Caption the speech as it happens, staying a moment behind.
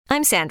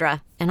I'm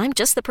Sandra, and I'm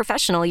just the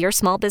professional your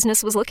small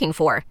business was looking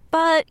for.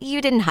 But you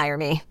didn't hire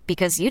me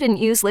because you didn't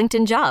use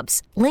LinkedIn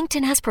Jobs.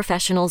 LinkedIn has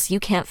professionals you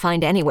can't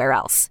find anywhere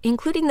else,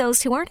 including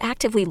those who aren't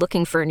actively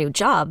looking for a new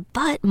job,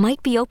 but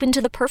might be open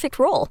to the perfect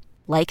role,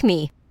 like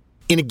me.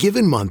 In a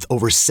given month,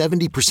 over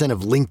 70%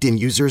 of LinkedIn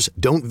users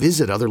don't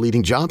visit other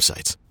leading job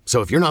sites. So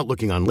if you're not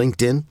looking on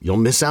LinkedIn, you'll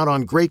miss out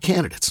on great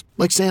candidates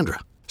like Sandra.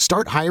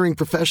 Start hiring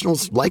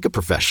professionals like a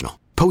professional.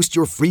 Post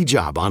your free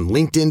job on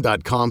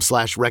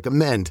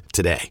linkedin.com/recommend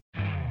today.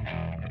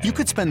 You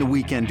could spend the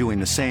weekend doing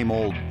the same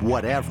old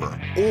whatever,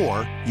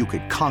 or you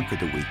could conquer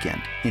the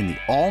weekend in the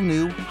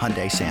all-new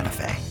Hyundai Santa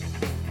Fe.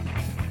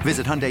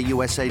 Visit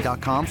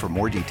HyundaiUSA.com for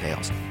more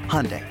details.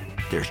 Hyundai,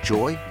 there's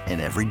joy in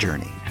every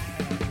journey.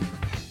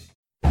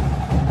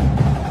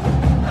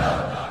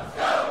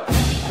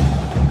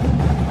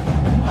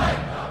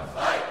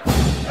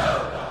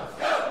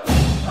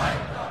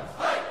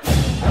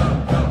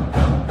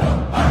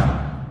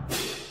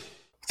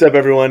 What's up,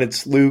 everyone?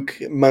 It's Luke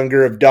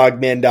Munger of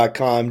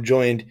Dogman.com,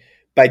 joined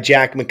by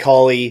Jack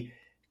McCauley,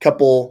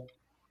 couple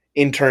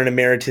intern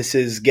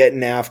emeritus's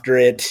getting after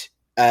it.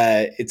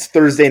 It's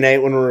Thursday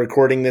night when we're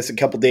recording this, a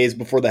couple days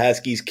before the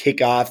Huskies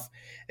kick off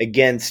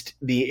against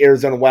the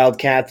Arizona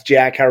Wildcats.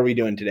 Jack, how are we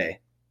doing today?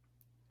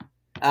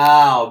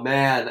 Oh,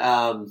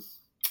 man.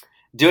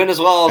 Doing as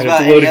well as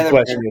about any other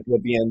question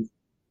at the end.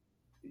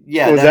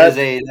 Yeah,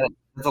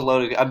 that's a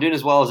loaded. I'm doing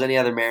as well as any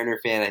other Mariner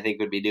fan I think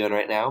would be doing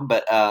right now.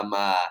 But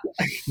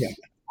yeah.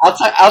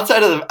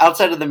 outside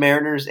of the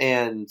Mariners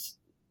and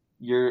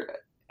you're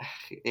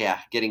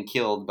getting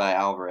killed by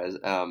Alvarez.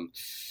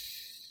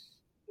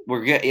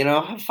 We're good.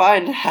 I'm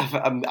fine.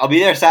 I'll be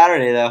there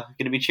Saturday though.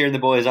 Going to be cheering the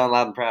boys on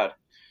loud and proud.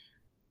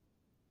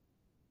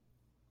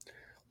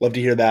 Love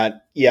to hear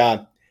that.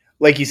 Yeah,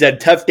 like you said,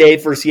 tough day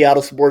for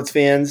Seattle sports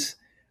fans.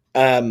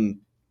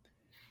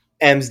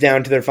 M's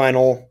down to their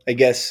final, I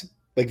guess.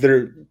 Like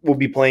we'll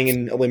be playing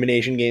in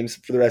elimination games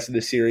for the rest of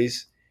the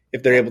series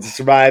if they're able to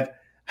survive.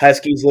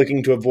 Huskies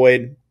looking to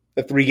avoid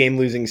a 3-game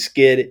losing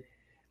skid,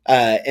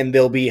 and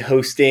they'll be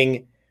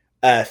hosting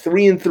a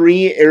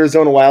 3-3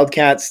 Arizona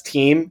Wildcats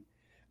team,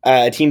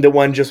 a team that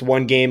won just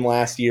one game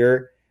last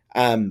year,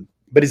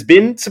 but has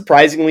been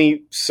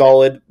surprisingly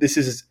solid. This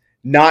is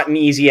not an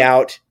easy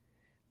out.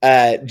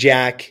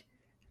 Jack,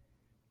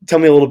 tell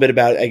me a little bit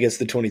about, I guess,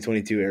 the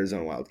 2022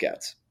 Arizona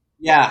Wildcats.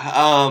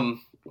 Yeah,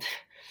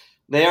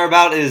 they are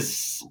about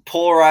as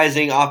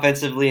polarizing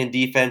offensively and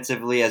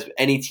defensively as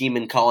any team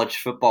in college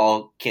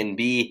football can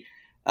be.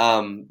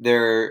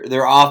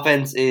 Their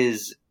offense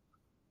is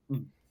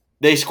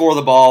they score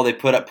the ball, they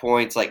put up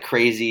points like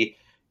crazy,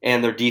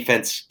 and their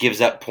defense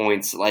gives up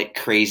points like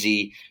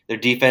crazy. Their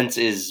defense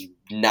is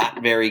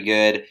not very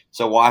good,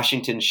 so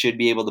Washington should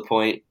be able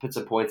to put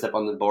some points up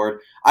on the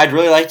board. I'd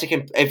really like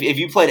to if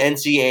you played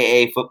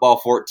NCAA football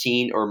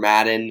 14 or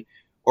Madden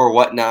or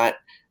whatnot.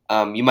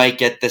 You might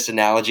get this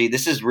analogy.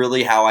 This is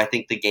really how I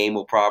think the game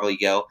will probably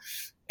go.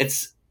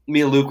 It's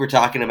me and Luke were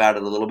talking about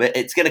it a little bit.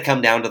 It's going to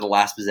come down to the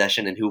last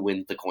possession and who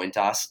wins the coin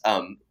toss.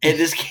 In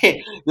this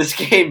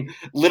game,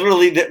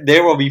 literally,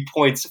 there will be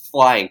points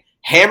flying.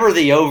 Hammer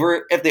the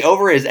over. If the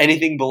over is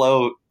anything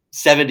below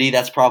 70,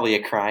 that's probably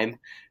a crime.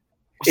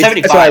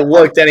 75. So I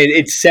looked, and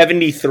it's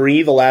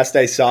 73 the last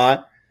I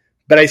saw.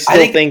 But I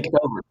think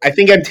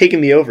I'm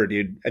taking the over,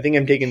 dude. I think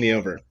I'm taking the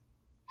over.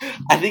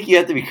 I think you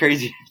have to be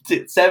crazy.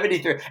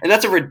 73. And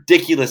that's a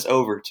ridiculous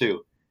over,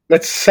 too.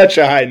 That's such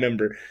a high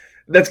number.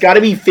 That's got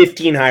to be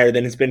 15 higher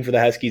than it's been for the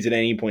Huskies at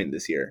any point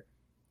this year.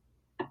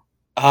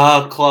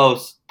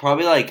 Close.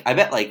 Probably I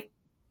bet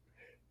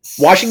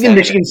Washington,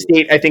 Michigan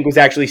State, I think, was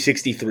actually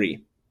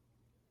 63.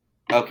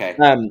 Okay.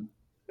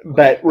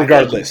 But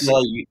regardless.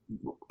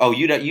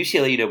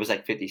 UCLA was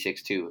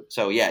 56, too.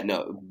 So, yeah,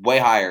 no, way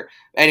higher.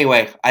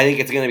 Anyway, I think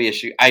it's going to be a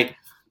shoot.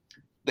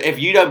 If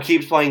UW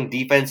keeps playing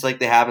defense like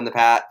they have in the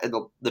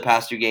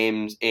past 2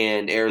 games,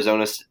 and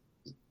Arizona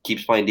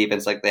keeps playing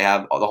defense like they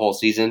have the whole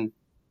season,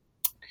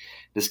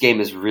 this game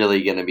is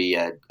really going to be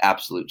an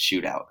absolute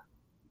shootout.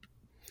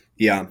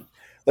 Yeah.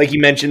 Like you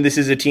mentioned, this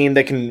is a team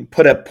that can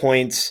put up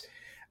points.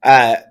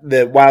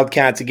 The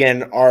Wildcats,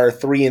 again, are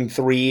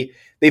 3-3.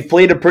 They've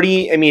played a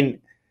pretty,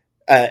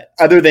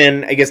 other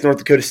than, I guess, North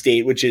Dakota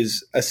State, which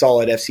is a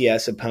solid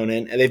FCS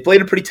opponent, and they've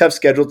played a pretty tough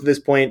schedule to this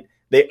point.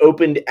 They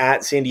opened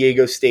at San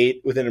Diego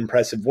State with an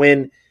impressive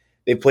win.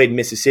 They played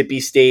Mississippi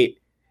State,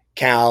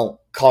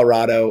 Cal,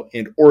 Colorado,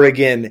 and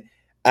Oregon.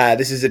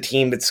 This is a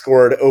team that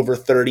scored over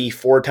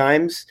 34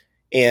 times,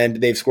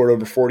 and they've scored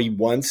over 40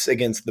 once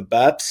against the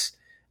Buffs.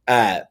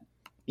 And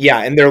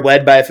they're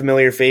led by a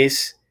familiar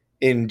face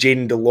in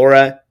Jaden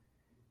DeLora,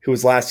 who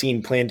was last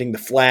seen planting the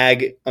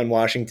flag on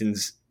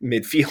Washington's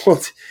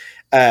midfield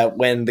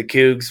when the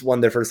Cougs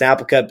won their first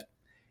Apple Cup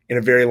in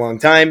a very long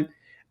time.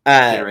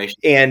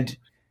 And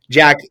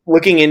Jack,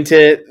 looking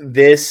into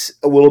this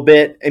a little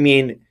bit,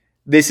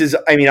 this is,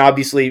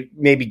 obviously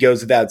maybe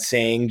goes without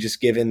saying, just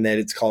given that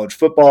it's college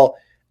football.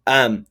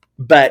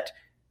 But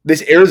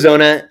this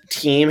Arizona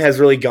team has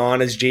really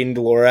gone as Jaden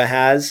DeLora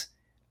has.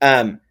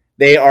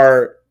 They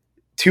are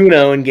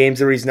 2-0 in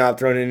games where he's not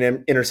thrown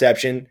an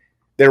interception.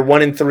 They're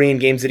 1-3 in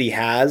games that he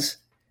has.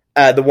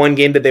 The one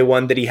game that they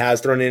won that he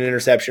has thrown an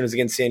interception was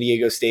against San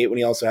Diego State when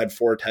he also had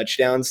 4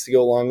 touchdowns to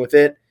go along with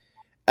it.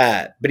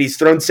 But he's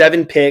thrown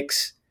 7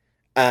 picks,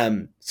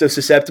 so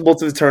susceptible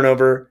to the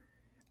turnover.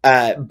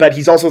 But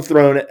he's also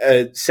thrown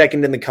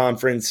second in the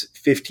conference,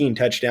 15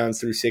 touchdowns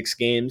through 6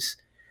 games.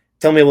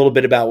 Tell me a little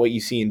bit about what you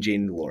see in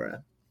Jayden de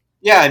Laura.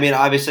 Yeah, I mean,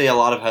 obviously a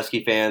lot of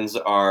Husky fans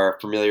are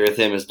familiar with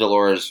him as de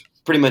Laura's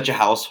pretty much a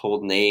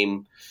household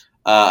name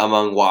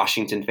among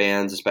Washington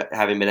fans,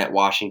 having been at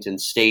Washington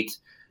State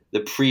the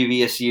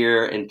previous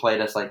year and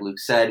played us, like Luke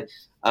said.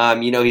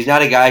 He's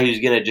not a guy who's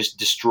going to just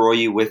destroy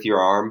you with your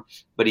arm,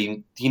 but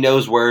he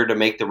knows where to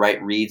make the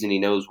right reads and he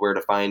knows where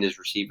to find his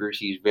receivers.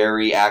 He's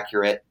very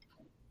accurate.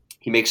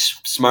 He makes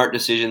smart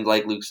decisions,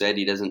 like Luke said.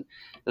 He doesn't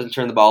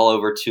turn the ball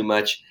over too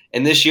much.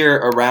 And this year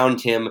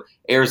around him,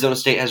 Arizona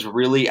State has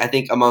really, I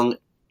think, among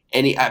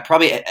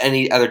probably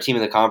any other team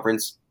in the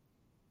conference,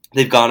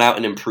 they've gone out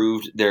and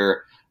improved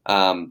their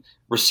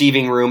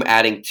receiving room,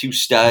 adding 2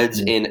 studs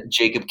in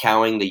Jacob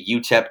Cowing, the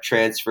UTEP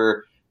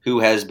transfer, who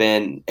has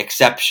been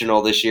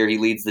exceptional this year. He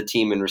leads the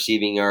team in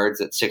receiving yards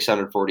at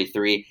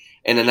 643.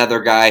 And another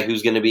guy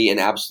who's going to be an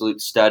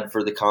absolute stud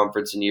for the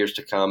conference in years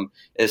to come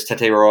is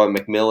Teteroa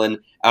McMillan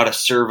out of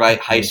Servite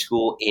High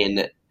School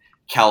in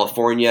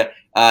California.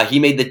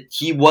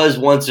 He was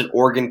once an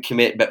Oregon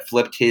commit, but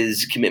flipped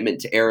his commitment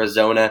to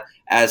Arizona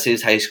as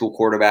his high school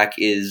quarterback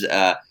is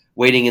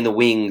waiting in the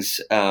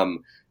wings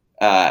under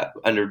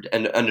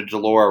de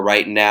Laura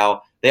right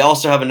now. They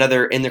also have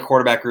another in their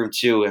quarterback room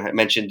too. I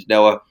mentioned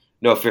Noah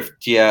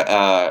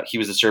Fiftia. He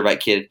was a Servite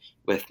kid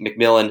with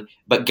McMillan,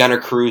 but Gunnar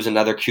Cruz,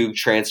 another Coug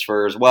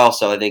transfer as well.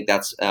 So I think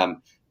that's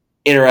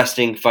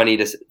interesting, funny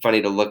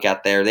to look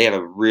at there. They have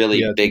a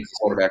really big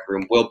quarterback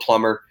room. Will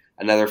Plummer,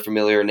 another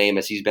familiar name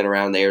as he's been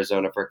around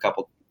Arizona for a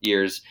couple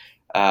years.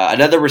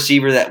 Another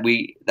receiver that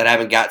I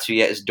haven't got to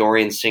yet is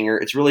Dorian Singer.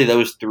 It's really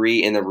those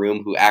 3 in the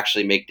room who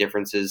actually make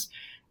differences.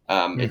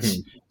 It's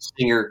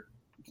Singer,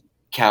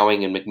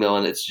 Cowing, and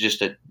McMillan. It's just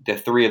the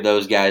 3 of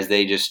those guys.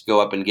 They just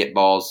go up and get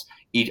balls.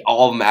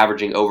 All of them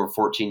averaging over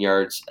 14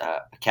 yards a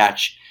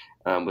catch,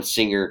 with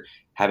Singer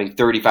having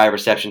 35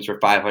 receptions for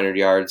 500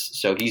 yards.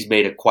 So he's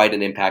made quite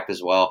an impact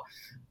as well.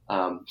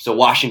 So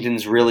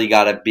Washington's really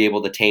got to be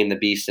able to tame the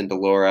beast in de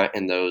Laura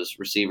and those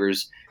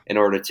receivers in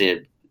order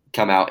to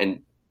come out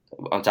and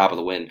on top of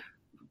the win.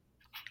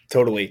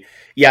 Totally.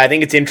 Yeah, I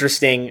think it's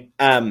interesting.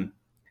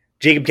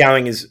 Jacob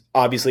Cowing is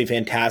obviously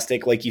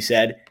fantastic, like you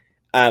said.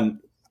 I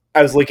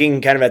was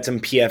looking kind of at some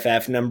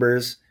PFF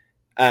numbers.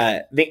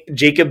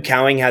 Jacob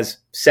Cowing has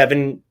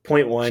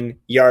 7.1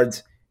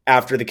 yards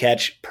after the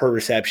catch per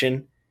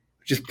reception,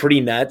 which is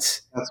pretty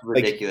nuts. That's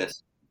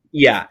ridiculous.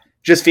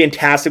 Just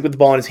fantastic with the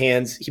ball in his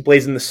hands. He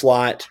plays in the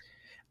slot.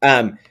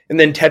 And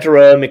then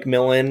Teteroa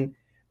McMillan,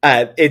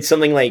 it's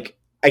something like,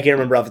 I can't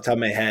remember off the top of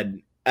my head,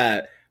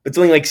 but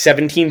something like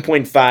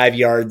 17.5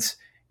 yards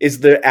is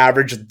the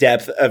average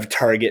depth of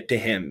target to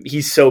him.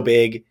 He's so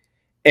big,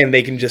 and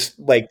they can just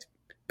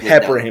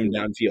pepper him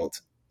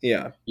downfield.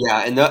 Yeah,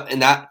 and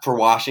that for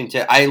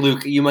Washington,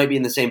 Luke, you might be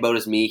in the same boat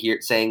as me here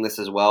saying this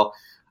as well.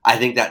 I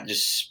think that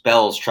just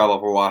spells trouble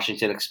for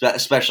Washington,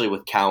 especially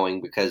with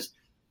Cowing, because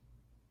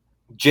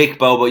Jake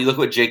Bobo, you look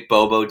what Jake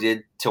Bobo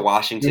did to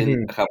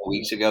Washington a couple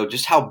weeks ago,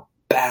 just how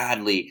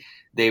badly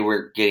they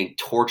were getting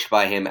torched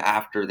by him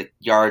after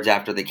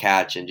the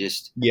catch, and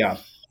just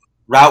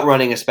route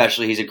running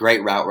especially. He's a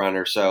great route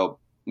runner. So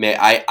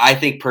I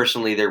think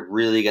personally they're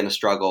really going to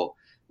struggle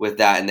with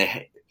that,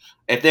 and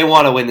if they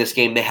want to win this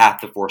game, they have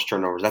to force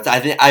turnovers.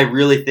 I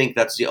really think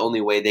that's the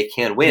only way they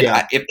can win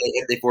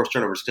if they force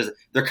turnovers, because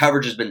their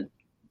coverage has been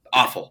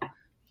awful.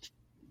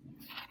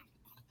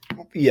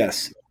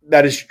 Yes,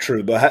 that is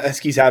true. The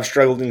Huskies have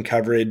struggled in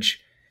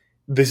coverage.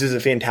 This is a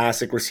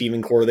fantastic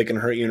receiving core that can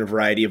hurt you in a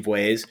variety of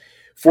ways.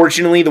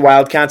 Fortunately, the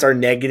Wildcats are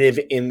negative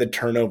in the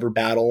turnover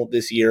battle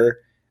this year.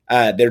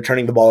 They're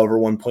turning the ball over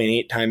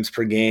 1.8 times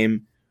per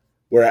game,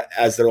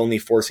 whereas they're only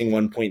forcing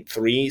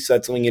 1.3. So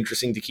that's something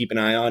interesting to keep an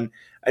eye on.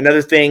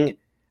 Another thing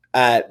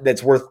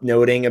that's worth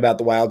noting about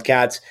the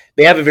Wildcats,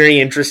 they have a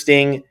very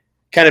interesting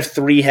kind of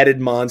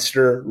 3-headed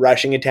monster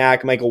rushing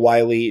attack: Michael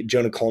Wiley,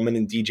 Jonah Coleman,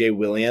 and DJ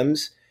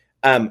Williams.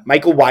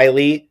 Michael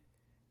Wiley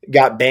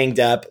got banged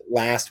up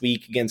last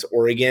week against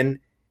Oregon,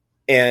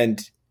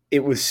 and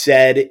it was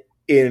said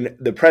in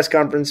the press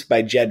conference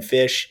by Jed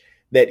Fish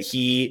that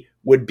he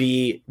would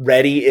be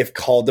ready if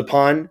called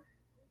upon,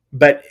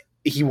 but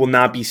he will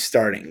not be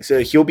starting. So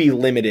he'll be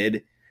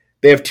limited.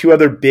 They have 2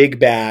 other big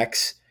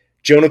backs.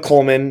 Jonah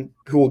Coleman,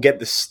 who will get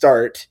the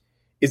start,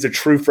 is a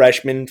true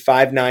freshman,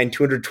 5'9",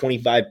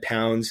 225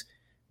 pounds,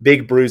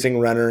 big bruising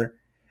runner.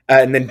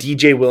 And then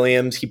DJ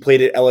Williams, he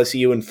played at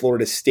LSU and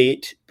Florida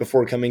State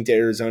before coming to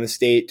Arizona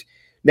State.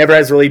 Never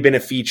has really been a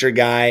feature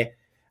guy,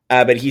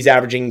 but he's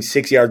averaging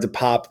 6 yards a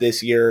pop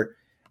this year.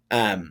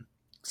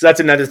 So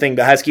that's another thing.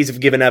 The Huskies have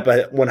given up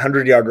a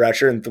 100-yard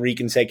rusher in 3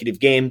 consecutive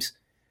games.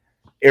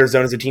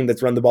 Arizona's a team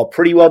that's run the ball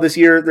pretty well this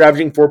year. They're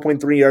averaging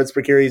 4.3 yards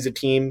per carry as a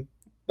team.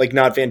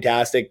 Not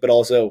fantastic, but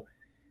also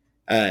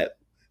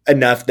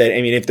enough that,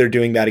 I mean, if they're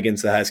doing that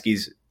against the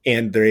Huskies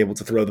and they're able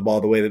to throw the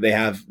ball the way that they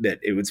have, that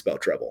it would spell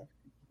trouble.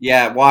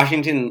 Yeah,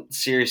 Washington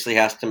seriously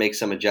has to make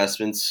some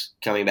adjustments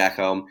coming back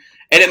home,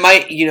 and it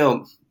might,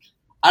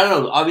 I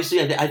don't know.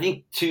 Obviously, I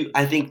think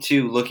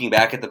too. Looking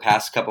back at the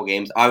past couple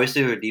games,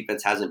 obviously their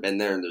defense hasn't been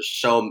there, and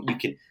there's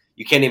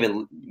you can't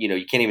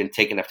even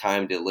take enough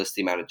time to list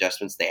the amount of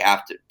adjustments they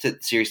have to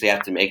seriously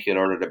have to make in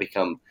order to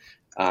become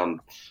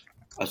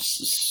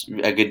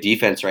a good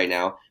defense right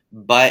now.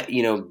 But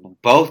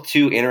both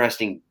two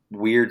interesting,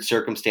 weird,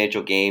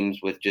 circumstantial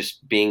games with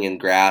just being in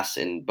grass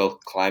in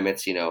both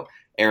climates.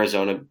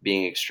 Arizona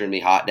being extremely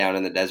hot down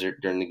in the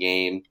desert during the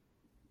game,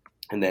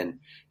 and then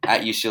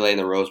at UCLA in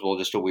the Rose Bowl,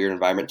 just a weird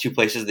environment. Two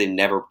places they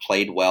never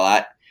played well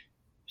at,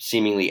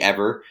 seemingly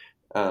ever.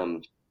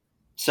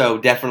 So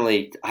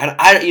definitely,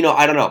 I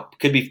don't know.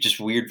 Could be just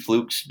weird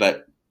flukes,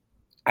 but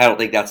I don't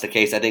think that's the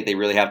case. I think they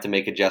really have to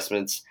make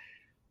adjustments,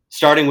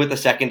 starting with the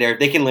secondary. If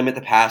they can limit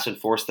the pass and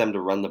force them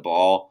to run the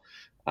ball,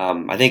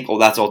 I think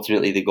that's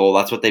ultimately the goal.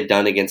 That's what they've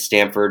done against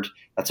Stanford.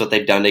 That's what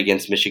they've done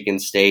against Michigan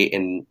State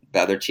and the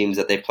other teams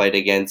that they've played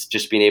against,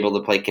 just being able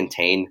to play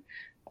contain.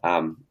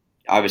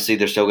 Obviously,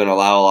 they're still going to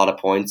allow a lot of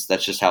points.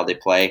 That's just how they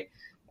play.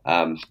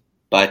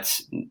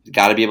 But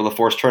got to be able to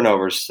force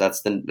turnovers.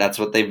 That's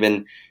what they've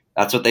been.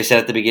 That's what they said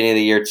at the beginning of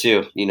the year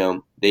too.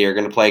 They are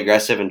going to play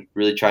aggressive and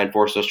really try and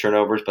force those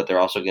turnovers, but they're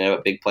also going to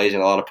have big plays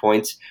and a lot of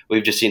points.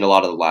 We've just seen a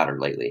lot of the latter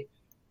lately.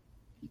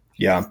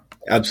 Yeah,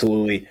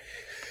 absolutely.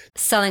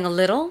 Selling a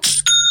little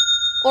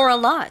or a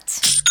lot?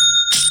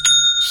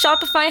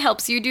 Shopify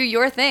helps you do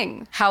your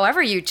thing,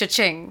 however you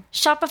cha-ching.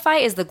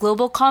 Shopify is the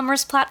global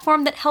commerce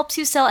platform that helps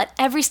you sell at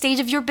every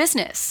stage of your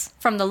business.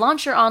 From the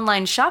launch your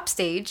online shop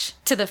stage,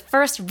 to the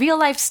first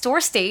real-life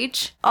store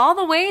stage, all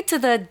the way to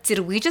the did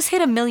we just hit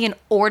 1 million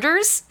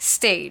orders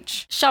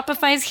stage.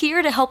 Shopify's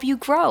here to help you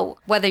grow.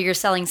 Whether you're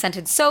selling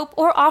scented soap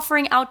or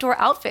offering outdoor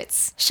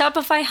outfits,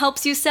 Shopify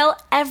helps you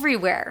sell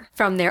everywhere.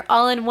 From their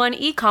all-in-one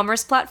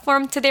e-commerce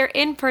platform to their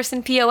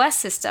in-person POS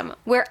system,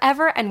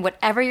 wherever and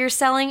whatever you're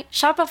selling,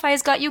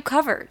 Shopify's got you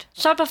covered.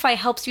 Shopify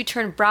helps you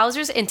turn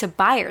browsers into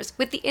buyers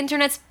with the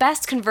internet's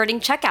best converting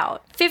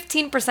checkout.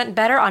 15%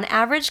 better on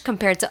average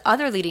compared to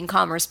other leading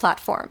commerce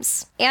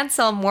platforms. And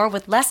sell more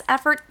with less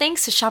effort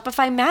thanks to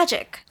Shopify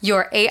Magic,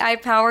 your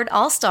AI-powered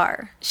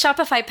all-star.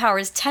 Shopify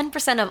powers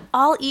 10% of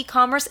all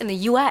e-commerce in the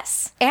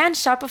US. And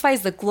Shopify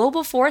is the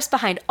global force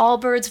behind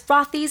Allbirds,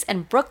 Rothy's,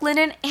 and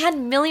Brooklinen,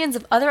 and millions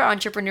of other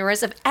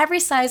entrepreneurs of every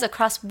size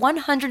across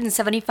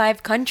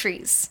 175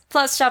 countries.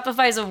 Plus,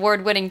 Shopify's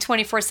award-winning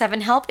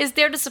 24/7 help is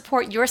there to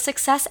support your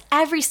success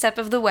every step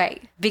of the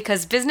way.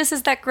 Because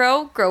businesses that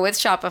grow with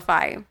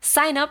Shopify.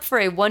 Sign up for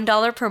a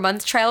 $1 per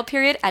month trial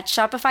period at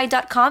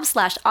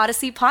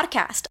shopify.com/Odyssey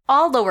Podcast,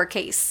 all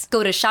lowercase.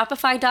 Go to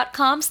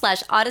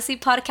shopify.com/Odyssey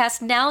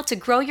Podcast now to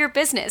grow your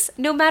business,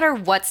 no matter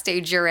what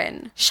stage you're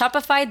in.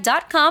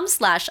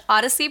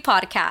 Shopify.com/Odyssey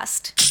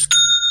Podcast.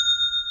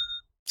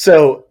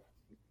 So,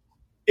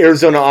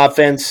 Arizona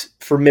offense,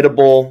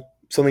 formidable,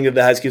 something that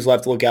the Huskies will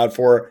have to look out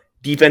for.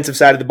 Defensive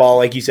side of the ball,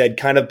 like you said,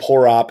 kind of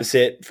polar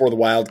opposite for the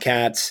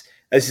Wildcats.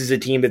 This is a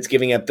team that's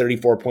giving up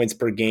 34 points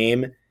per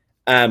game.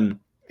 And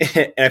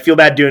I feel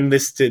bad doing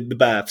this to the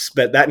Buffs,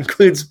 but that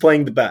includes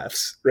playing the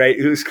Buffs, right,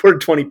 who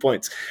scored 20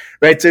 points,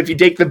 right? So if you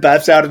take the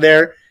Buffs out of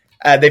there,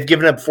 they've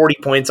given up 40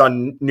 points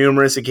on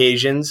numerous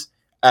occasions.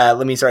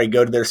 Go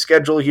to their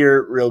schedule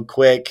here real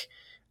quick.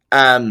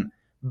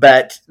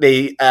 But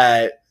they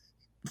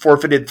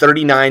forfeited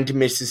 39 to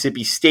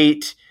Mississippi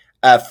State,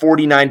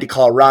 49 to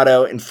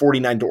Colorado, and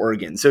 49 to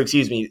Oregon. So,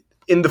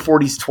 in the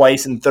 40s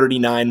twice and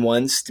 39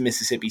 once to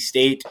Mississippi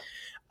State.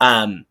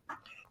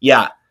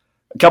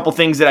 A couple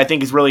things that I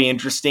think is really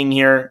interesting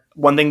here.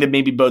 One thing that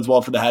maybe bodes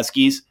well for the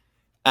Huskies,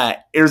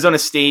 Arizona,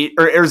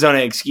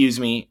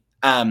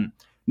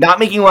 not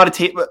making a lot of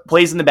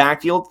plays in the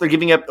backfield. They're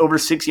giving up over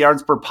 6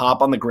 yards per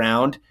pop on the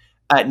ground.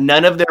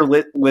 None of their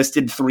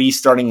listed 3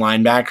 starting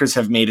linebackers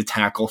have made a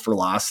tackle for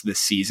loss this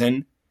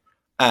season.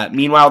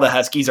 Meanwhile, the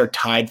Huskies are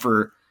tied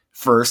for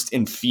first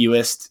in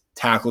fewest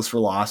tackles for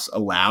loss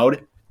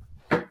allowed.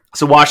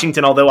 So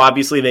Washington, although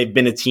obviously they've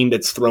been a team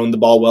that's thrown the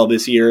ball well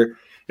this year,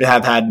 they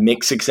have had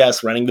mixed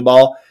success running the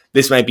ball.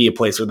 This might be a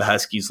place where the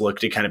Huskies look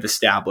to kind of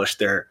establish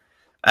their,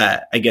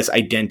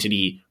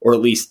 identity, or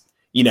at least,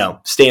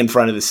 stay in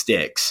front of the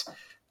sticks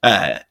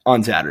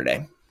on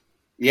Saturday.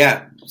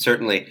 Yeah,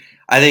 certainly.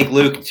 I think,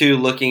 Luke, too,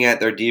 looking at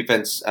their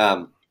defense,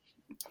 in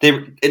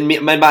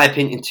my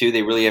opinion, too,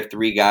 they really have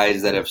 3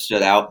 guys that have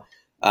stood out.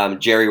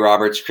 Jerry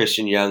Roberts,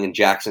 Christian Young, and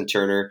Jackson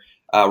Turner.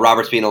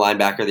 Roberts being a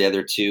linebacker, the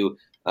other 2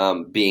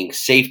 being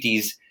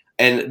safeties.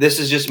 And this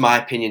is just my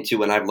opinion, too,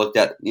 when I've looked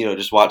at,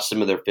 just watched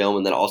some of their film,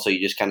 and then also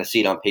you just kind of see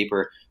it on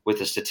paper with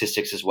the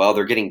statistics as well.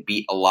 They're getting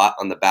beat a lot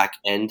on the back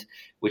end,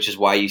 which is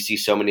why you see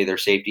so many of their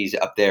safeties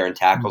up there, and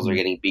tackles are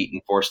getting beat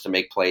and forced to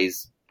make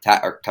plays,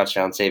 or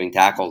touchdown-saving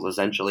tackles,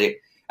 essentially.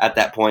 At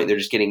that point, their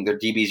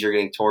DBs are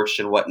getting torched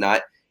and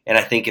whatnot. And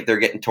I think if they're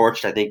getting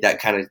torched, I think that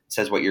kind of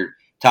says what you're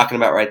talking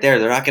about right there,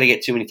 they're not going to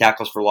get too many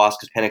tackles for loss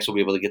because Penix will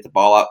be able to get the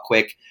ball out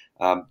quick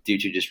due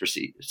to just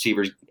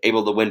receivers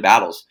able to win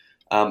battles.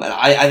 And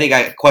I think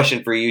a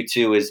question for you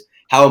too is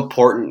how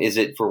important is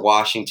it for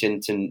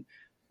Washington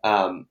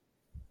to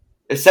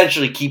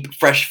essentially keep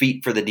fresh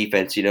feet for the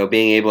defense,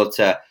 being able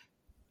to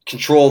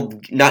control,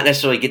 not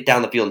necessarily get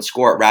down the field and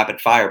score at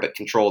rapid fire, but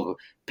control the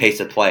pace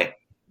of play.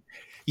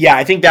 Yeah,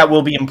 I think that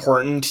will be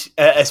important,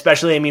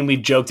 especially,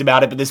 we've joked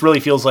about it, but this really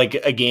feels like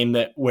a game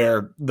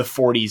where the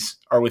 40s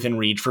are within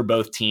reach for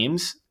both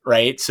teams,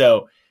 right?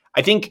 So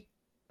I think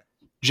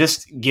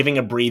just giving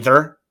a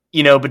breather,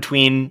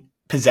 between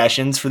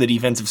possessions for the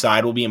defensive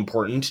side will be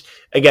important.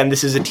 Again,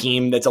 this is a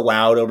team that's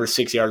allowed over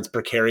 6 yards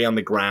per carry on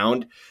the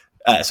ground.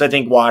 So I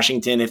think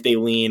Washington, if they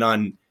lean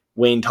on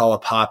Wayne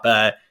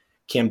Talapapa,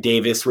 Cam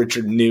Davis,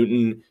 Richard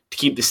Newton to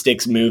keep the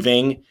sticks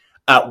moving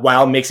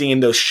while mixing in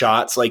those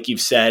shots, like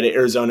you've said,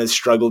 Arizona's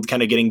struggled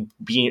kind of getting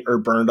beat or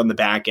burned on the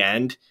back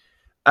end.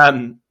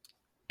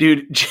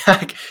 Dude,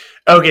 Jack,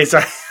 okay,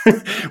 sorry.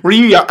 Were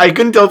you? I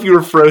couldn't tell if you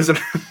were frozen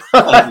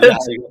or not.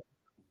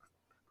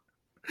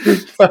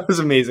 That was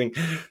amazing.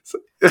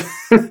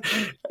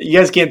 You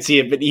guys can't see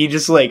it, but he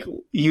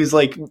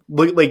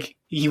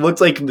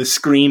looked like the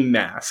Scream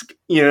mask.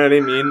 You know what I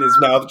mean? His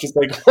mouth just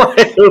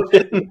wide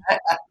open.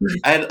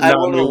 I had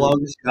one of the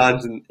longest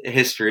yawns in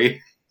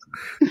history.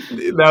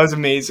 That was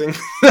amazing.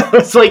 That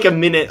was like a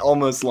minute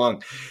almost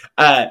long.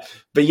 But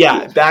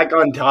yeah, back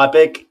on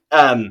topic.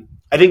 I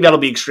think that'll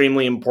be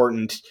extremely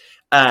important.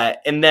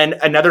 And then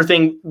another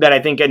thing that I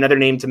think another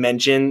name to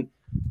mention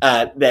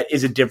that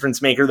is a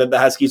difference maker that the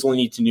Huskies will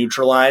need to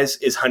neutralize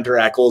is Hunter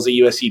Echols, a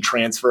USC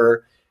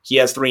transfer. He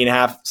has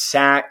 3.5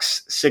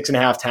 sacks,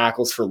 6.5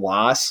 tackles for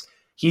loss.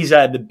 He's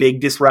the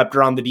big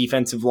disruptor on the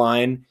defensive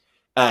line.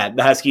 The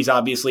Huskies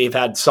obviously have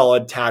had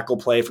solid tackle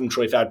play from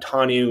Troy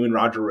Fautanu and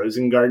Roger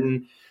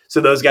Rosengarten.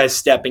 So those guys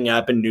stepping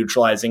up and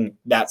neutralizing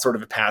that sort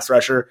of a pass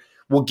rusher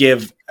will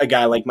give a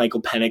guy like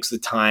Michael Penix the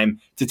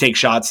time to take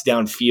shots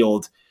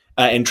downfield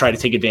and try to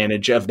take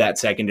advantage of that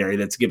secondary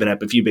that's given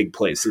up a few big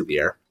plays through the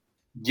air.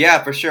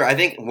 Yeah, for sure. I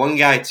think one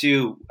guy,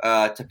 too,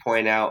 to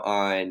point out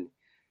on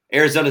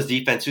Arizona's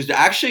defense, who's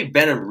actually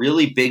been a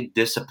really big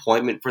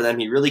disappointment for them.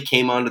 He really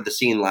came onto the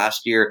scene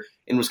last year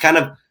and was kind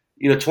of,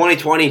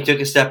 2020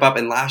 took a step up,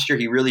 and last year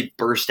he really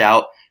burst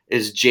out,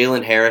 is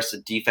Jalen Harris, a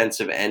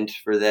defensive end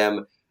for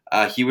them.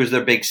 He was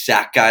their big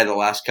sack guy the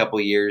last couple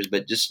of years,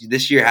 but just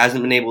this year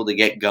hasn't been able to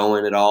get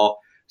going at all.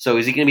 So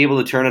is he going to be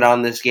able to turn it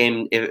on this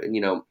game?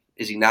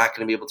 Is he not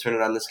going to be able to turn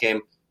it on this game?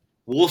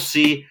 We'll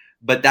see.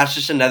 But that's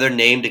just another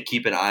name to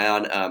keep an eye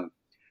on.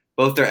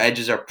 Both their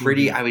edges are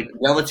pretty,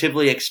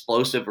 relatively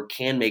explosive or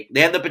they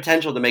have the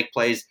potential to make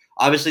plays.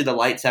 Obviously, the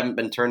lights haven't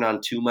been turned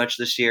on too much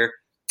this year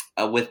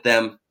with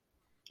them.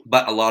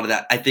 But a lot of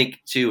that, I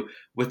think, too,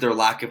 with their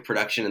lack of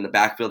production in the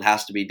backfield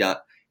has to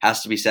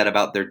be said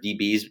about their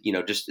DBs.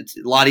 Just it's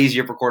a lot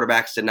easier for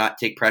quarterbacks to not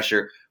take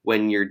pressure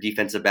when your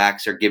defensive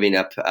backs are giving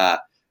up,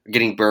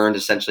 getting burned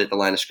essentially at the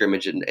line of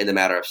scrimmage in the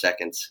matter of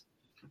seconds.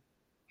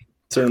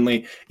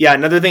 Certainly. Yeah,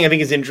 another thing I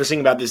think is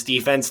interesting about this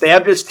defense, they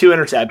have just 2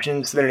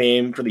 interceptions to their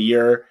name for the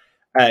year.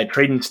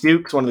 Traden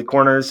Stukes, one of the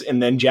corners,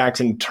 and then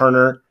Jackson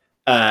Turner,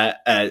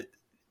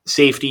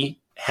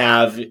 safety,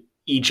 have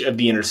each of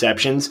the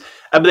interceptions.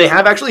 But they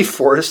have actually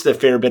forced a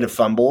fair bit of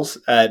fumbles.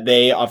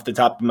 They, off the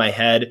top of my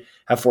head,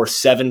 have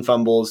forced 7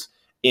 fumbles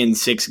in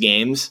 6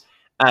 games.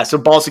 So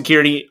ball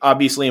security,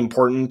 obviously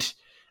important.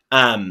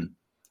 And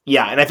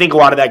I think a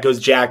lot of that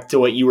goes, Jack, to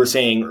what you were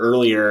saying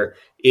earlier,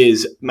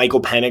 is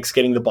Michael Penix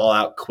getting the ball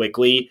out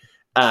quickly.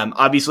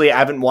 Obviously, I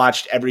haven't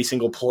watched every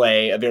single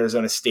play of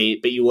Arizona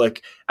State, but you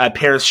look,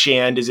 Paris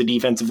Shand is a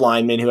defensive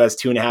lineman who has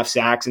 2.5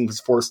 sacks and has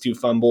forced 2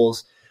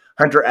 fumbles.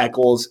 Hunter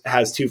Echols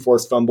has 2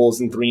 forced fumbles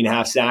and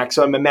 3.5 sacks.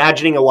 So I'm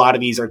imagining a lot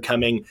of these are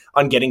coming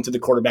on getting to the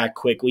quarterback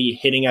quickly,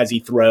 hitting as he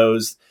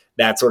throws,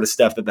 that sort of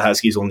stuff that the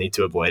Huskies will need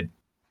to avoid.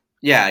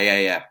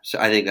 Yeah. So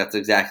I think that's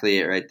exactly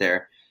it right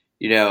there.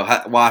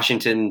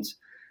 Washington's,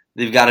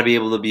 they've got to be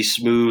able to be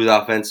smooth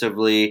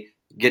offensively,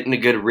 get in a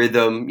good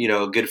rhythm,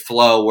 a good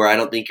flow where I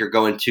don't think you're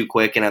going too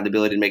quick and have the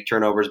ability to make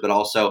turnovers, but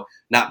also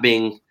not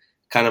being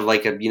kind of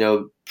like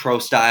a, pro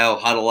style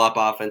huddle up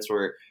offense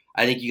where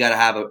I think you got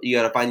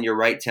to find your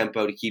right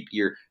tempo to keep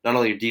not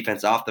only your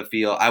defense off the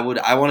field. I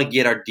want to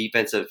get our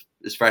defense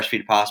as fresh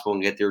feet as possible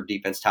and get their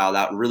defense tiled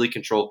out and really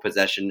control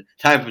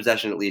time of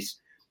possession at least.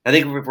 I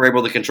think if we're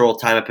able to control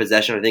time of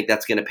possession, I think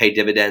that's going to pay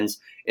dividends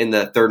in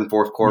the third and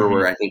fourth quarter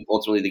where I think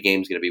ultimately the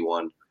game's going to be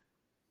won.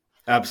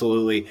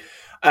 Absolutely.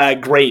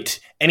 Great.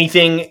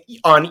 Anything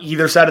on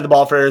either side of the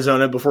ball for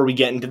Arizona before we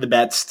get into the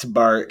bets to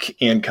bark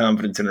and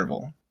confidence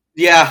interval?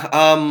 Yeah,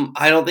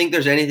 I don't think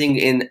there's anything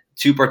in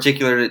too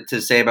particular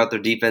to say about their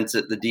defense.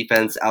 The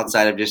defense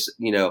outside of just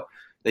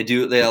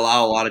they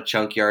allow a lot of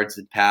chunk yards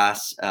to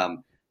pass.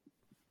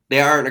 They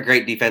aren't a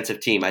great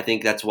defensive team. I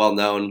think that's well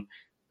known.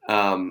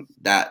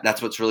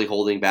 That's what's really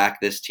holding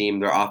back this team.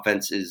 Their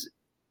offense is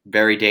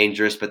very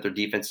dangerous, but their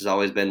defense has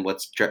always been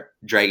what's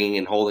dragging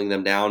and holding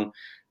them down.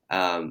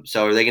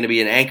 So are they going to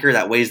be an anchor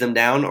that weighs them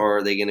down, or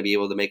are they going to be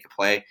able to make a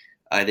play?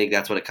 I think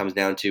that's what it comes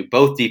down to.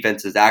 Both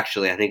defenses,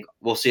 actually. I think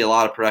we'll see a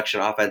lot of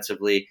production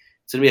offensively.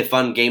 It's going to be a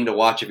fun game to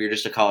watch if you're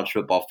just a college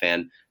football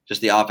fan.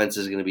 Just the offense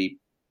is going to be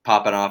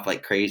popping off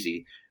like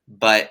crazy.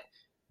 But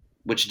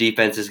which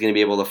defense is going to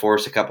be able to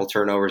force a couple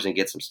turnovers and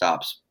get some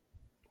stops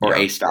or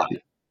a stop?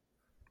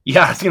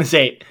 Yeah, I was going to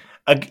say,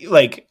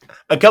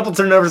 a couple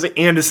turnovers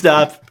and a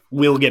stop,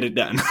 we'll get it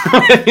done.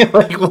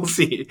 We'll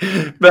see.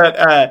 But,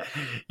 I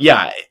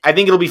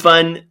think it'll be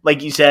fun.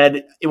 Like you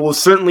said, it will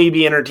certainly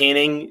be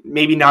entertaining.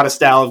 Maybe not a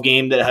style of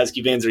game that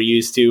Husky fans are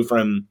used to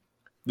from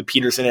the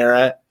Peterson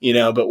era,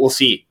 but we'll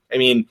see. I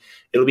mean,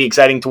 it'll be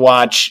exciting to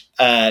watch.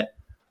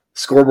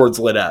 Scoreboards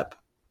lit up.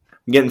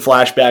 I'm getting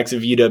flashbacks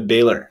of UW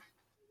Baylor.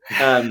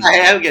 I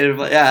am getting,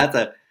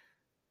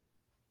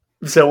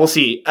 So we'll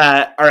see.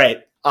 All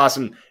right.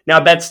 Awesome. Now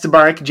bets to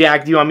mark.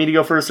 Jack, do you want me to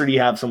go first or do you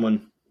have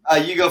someone?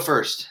 You go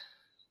first.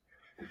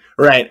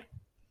 Right.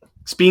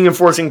 Speaking of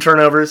forcing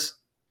turnovers,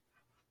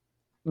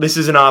 this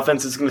is an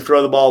offense that's going to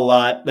throw the ball a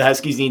lot. The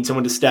Huskies need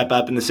someone to step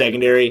up in the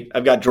secondary.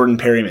 I've got Jordan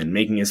Perryman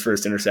making his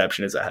first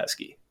interception as a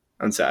Husky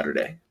on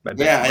Saturday.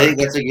 Yeah, I think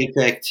that's a good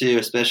pick too,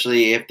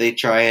 especially if they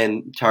try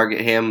and target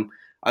him.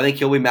 I think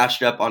he'll be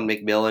matched up on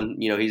McMillan.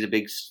 He's a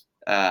big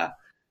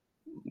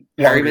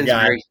Perryman's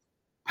very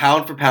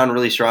pound for pound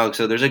really strong.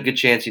 So there's a good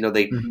chance,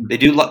 they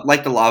do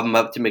like to lob him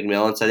up to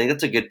McMillan. So I think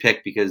that's a good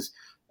pick because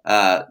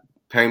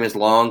Perryman's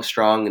long,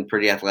 strong, and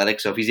pretty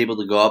athletic. So if he's able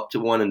to go up to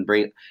one and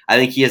I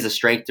think he has the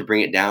strength to bring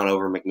it down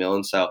over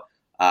McMillan. So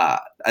I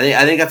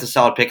think that's a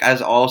solid pick. I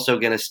was also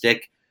going to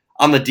stick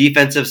on the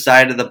defensive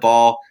side of the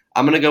ball.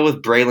 I'm going to go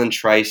with Braylon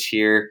Trice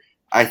here.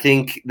 I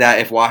think that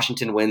if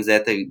Washington wins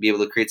that, they'll be able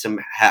to create some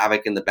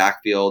havoc in the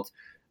backfield.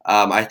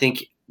 I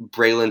think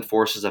Braylon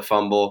forces a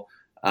fumble.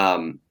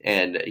 And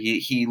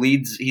he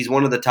leads. He's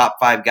one of the top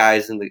 5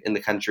 guys in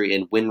the country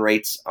in win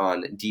rates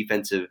on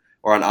defensive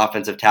or on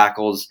offensive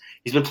tackles.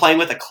 He's been playing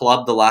with a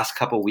club the last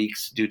couple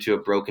weeks due to a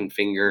broken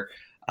finger.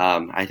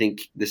 I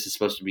think this is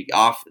supposed to be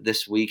off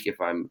this week if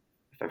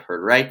I've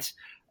heard right.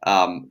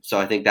 So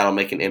I think that'll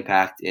make an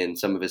impact in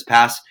some of his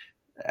pass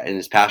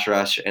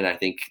rush, and I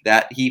think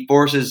that he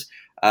forces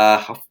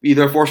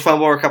either a forced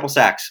fumble or a couple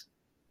sacks.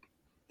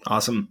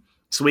 Awesome,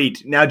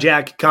 sweet. Now,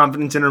 Jack,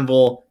 confidence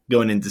interval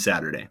going into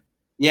Saturday.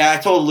 Yeah, I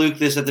told Luke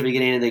this at the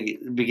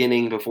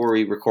beginning before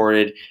we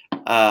recorded.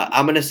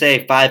 I'm going to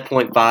say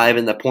 5.5,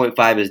 and the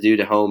 0.5 is due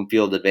to home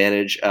field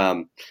advantage.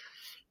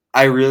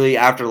 I really,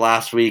 after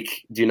last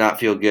week, do not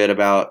feel good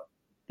about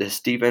this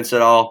defense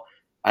at all.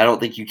 I don't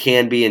think you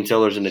can be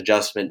until there's an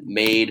adjustment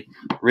made.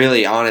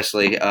 Really,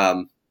 honestly,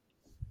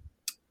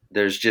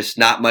 there's just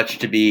not much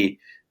to be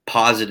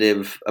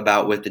positive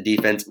about with the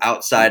defense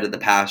outside of the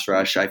pass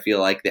rush. I feel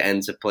like the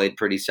ends have played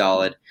pretty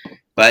solid,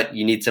 but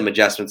you need some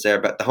adjustments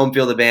there. But the home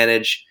field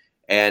advantage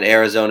and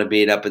Arizona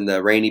being up in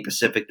the rainy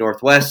Pacific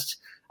Northwest,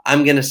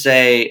 I'm going to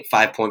say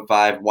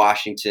 5.5.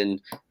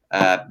 Washington,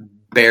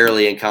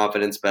 barely in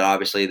confidence, but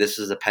obviously this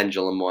is a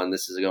pendulum one.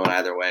 This is going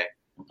either way.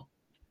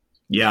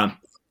 Yeah.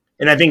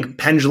 And I think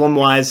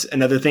pendulum-wise,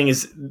 another thing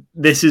is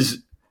this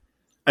is,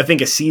 I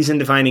think, a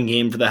season-defining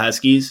game for the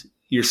Huskies.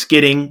 You're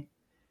skidding.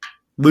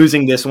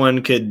 Losing this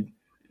one could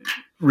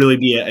really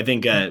be, I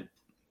don't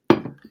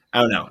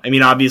know. I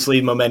mean, obviously,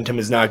 momentum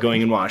is not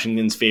going in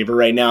Washington's favor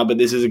right now, but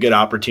this is a good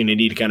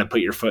opportunity to kind of put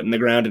your foot in the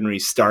ground and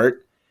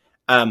restart.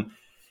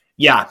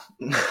 Yeah,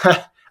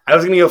 I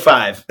was going to go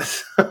 5.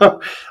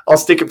 I'll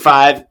stick at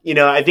 5.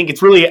 I think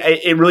it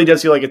really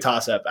does feel like a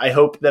toss-up. I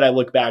hope that I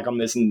look back on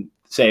this and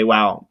say,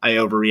 wow, I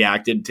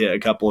overreacted to a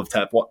couple of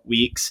tough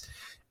weeks.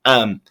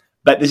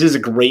 But this is a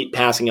great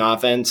passing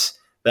offense.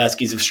 The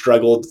Huskies have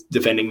struggled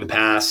defending the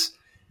pass.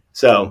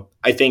 So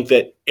I think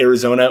that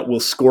Arizona will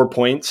score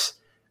points.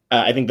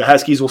 I think the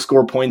Huskies will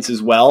score points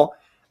as well.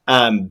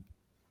 And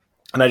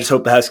I just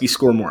hope the Huskies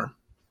score more.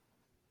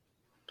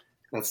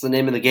 That's the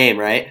name of the game,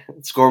 right?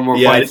 Score more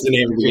points. Yeah, it's the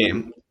name of the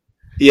game.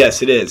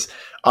 Yes, it is.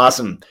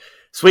 Awesome.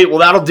 Sweet. Well,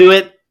 that'll do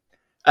it.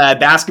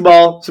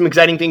 Basketball, some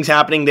exciting things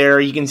happening there.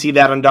 You can see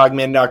that on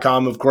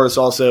dogman.com. Of course,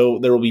 also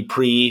there will be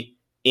pre,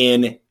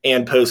 in,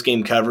 and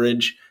post-game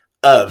coverage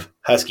of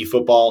Husky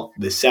football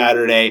this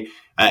Saturday.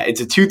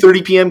 It's a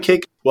 2:30 p.m.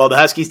 kick. Well, the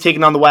Huskies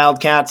taking on the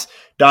Wildcats.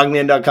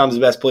 Dogman.com is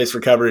the best place for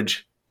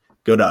coverage.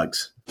 Go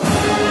Dogs.